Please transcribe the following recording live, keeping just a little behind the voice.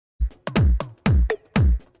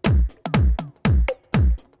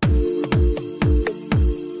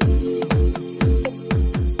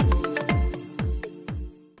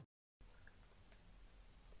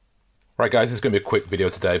Right guys, this is going to be a quick video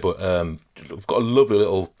today, but I've got a lovely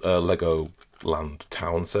little Lego Land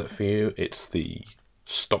town set for you. It's the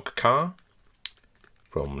stock car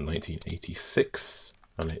from 1986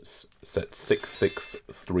 and it's set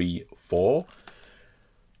 6634.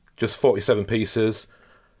 Just 47 pieces.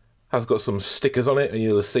 Has got some stickers on it and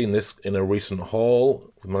you'll have seen this in a recent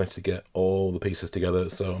haul. We managed to get all the pieces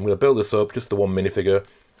together, so I'm going to build this up, just the one minifigure.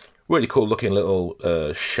 Really cool looking little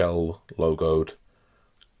shell logoed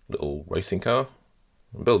little racing car.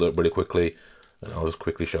 I'll build it up really quickly and I'll just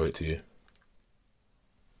quickly show it to you.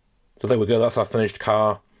 So there we go, that's our finished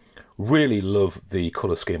car. Really love the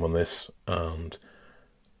colour scheme on this, and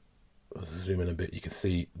I'll zoom in a bit, you can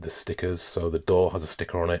see the stickers. So the door has a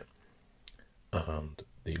sticker on it and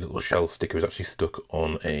the little shell sticker is actually stuck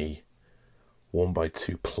on a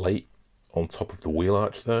 1x2 plate on top of the wheel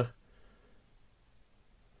arch there.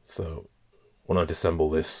 So when I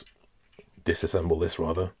disassemble this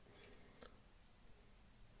rather,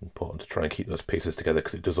 important to try and keep those pieces together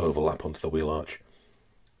because it does overlap onto the wheel arch.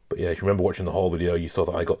 But yeah, if you remember watching the haul video, you saw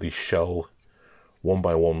that I got these shell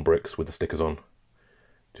 1x1 bricks with the stickers on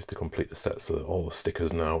just to complete the set, so that all the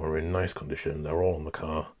stickers now are in nice condition. They're all on the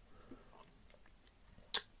car.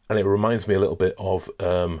 And it reminds me a little bit of, I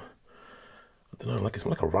don't know, like it's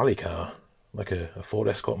like a rally car, like a Ford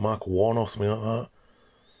Escort Mark 1 or something like that.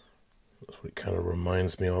 That's what it kind of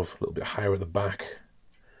reminds me of. A little bit higher at the back,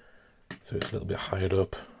 so it's a little bit higher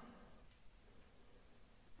up.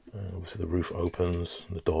 And obviously the roof opens,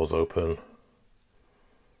 and the doors open,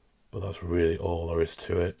 but that's really all there is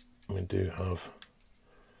to it. We do have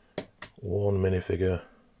one minifigure.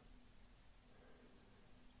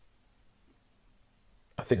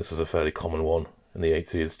 I think this is a fairly common one in the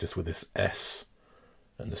 80s, just with this S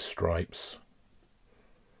and the stripes.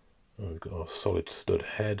 And we've got our solid stud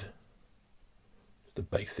head, just a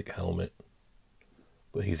basic helmet,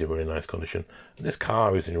 but he's in really nice condition. And this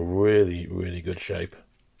car is in really, really good shape.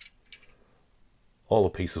 All the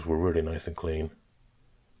pieces were really nice and clean.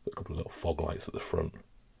 Got a couple of little fog lights at the front.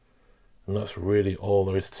 And that's really all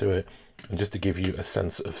there is to it. And just to give you a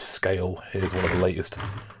sense of scale, here's one of the latest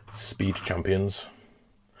Speed Champions.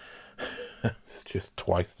 It's just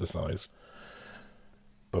twice the size,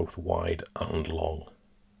 both wide and long.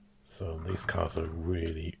 So these cars are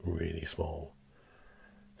really, really small.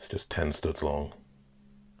 It's just 10 studs long.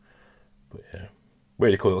 But yeah,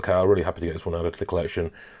 really cool little car. Really happy to get this one added to the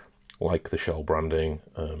collection. Like the Shell branding.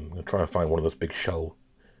 I'm going to try and find one of those big Shell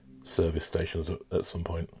service stations at some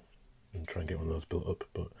point and try and get one of those built up.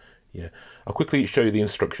 But yeah, I'll quickly show you the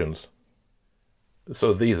instructions.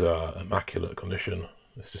 So these are immaculate condition.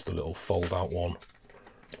 It's just a little fold out one.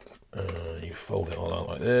 You fold it all out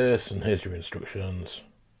like this, and here's your instructions.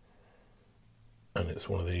 And it's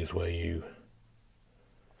one of these where you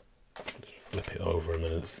just flip it over and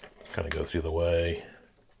then it kind of goes the other way.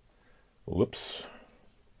 Whoops.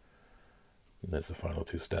 And there's the final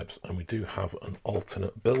two steps, and we do have an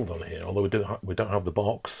alternate build on here. Although we don't have the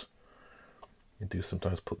box, we do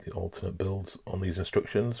sometimes put the alternate builds on these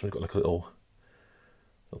instructions. We've got like a little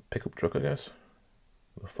pickup truck, I guess,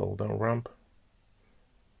 with a fold down ramp.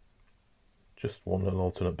 Just one little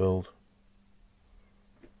alternate build.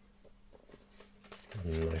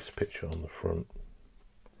 Nice picture on the front,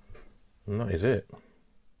 and that is it.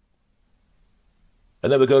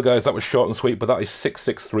 And there we go guys, that was short and sweet, but that is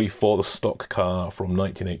 6634, the stock car from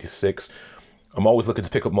 1986. I'm always looking to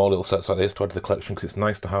pick up more little sets like this to add to the collection because it's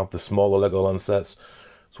nice to have the smaller Legoland sets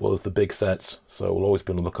as well as the big sets. So we'll always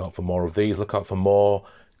be on the lookout for more of these. Look out for more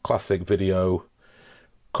classic video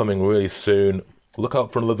coming really soon. Look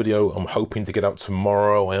out for another video I'm hoping to get out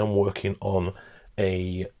tomorrow. I am working on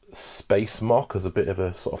a space mock as a bit of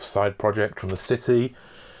a sort of side project from the city.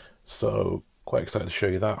 So quite excited to show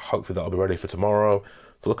you that. Hopefully that'll be ready for tomorrow.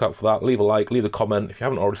 So look out for that. Leave a like, leave a comment. If you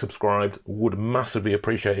haven't already subscribed, would massively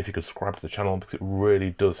appreciate if you could subscribe to the channel because it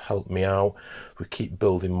really does help me out. We keep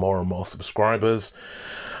building more and more subscribers.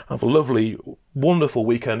 Have a lovely, wonderful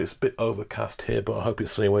weekend. It's a bit overcast here, but I hope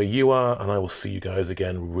it's sunny where you are, and I will see you guys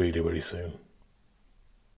again really, really soon.